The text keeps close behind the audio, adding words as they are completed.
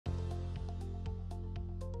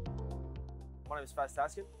My name is Faz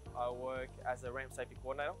Taskin. I work as a ramp safety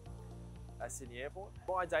coordinator at Sydney Airport.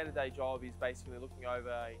 My day-to-day job is basically looking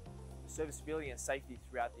over serviceability and safety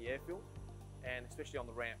throughout the airfield, and especially on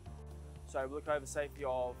the ramp. So we look over safety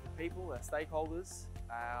of people, our stakeholders,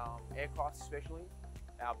 our aircraft especially,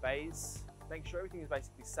 our bays, making sure everything is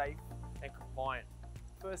basically safe and compliant.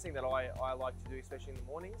 First thing that I like to do, especially in the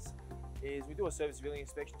mornings, is we do a serviceability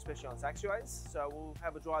inspection, especially on taxiways. So we'll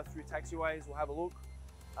have a drive through taxiways, we'll have a look.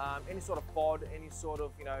 Any sort of FOD, any sort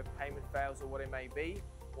of payment fails or what it may be,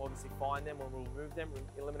 we'll obviously find them and we'll remove them,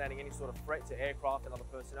 eliminating any sort of threat to aircraft and other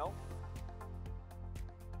personnel.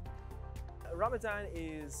 Ramadan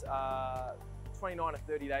is 29 to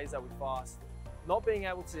 30 days that we fast. Not being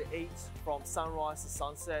able to eat from sunrise to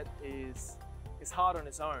sunset is hard on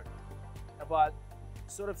its own. But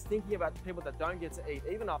sort of thinking about the people that don't get to eat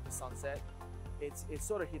even after sunset, it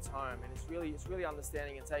sort of hits home, and it's really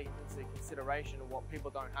understanding and taking into consideration what people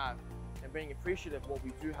don't have and being appreciative of what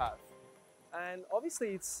we do have. And obviously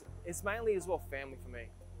it's mainly as well family for me.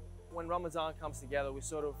 When Ramadan comes together,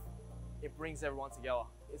 it brings everyone together.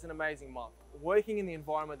 It's an amazing month. Working in the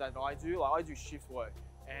environment that I do shift work,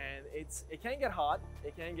 and it can get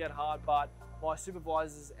hard, but my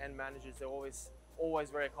supervisors and managers, they're always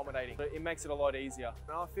very accommodating. But it makes it a lot easier.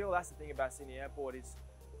 And I feel that's the thing about Sydney Airport is,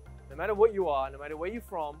 no matter what you are, no matter where you're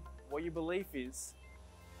from, what your belief is,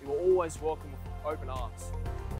 you are always welcome with open arms.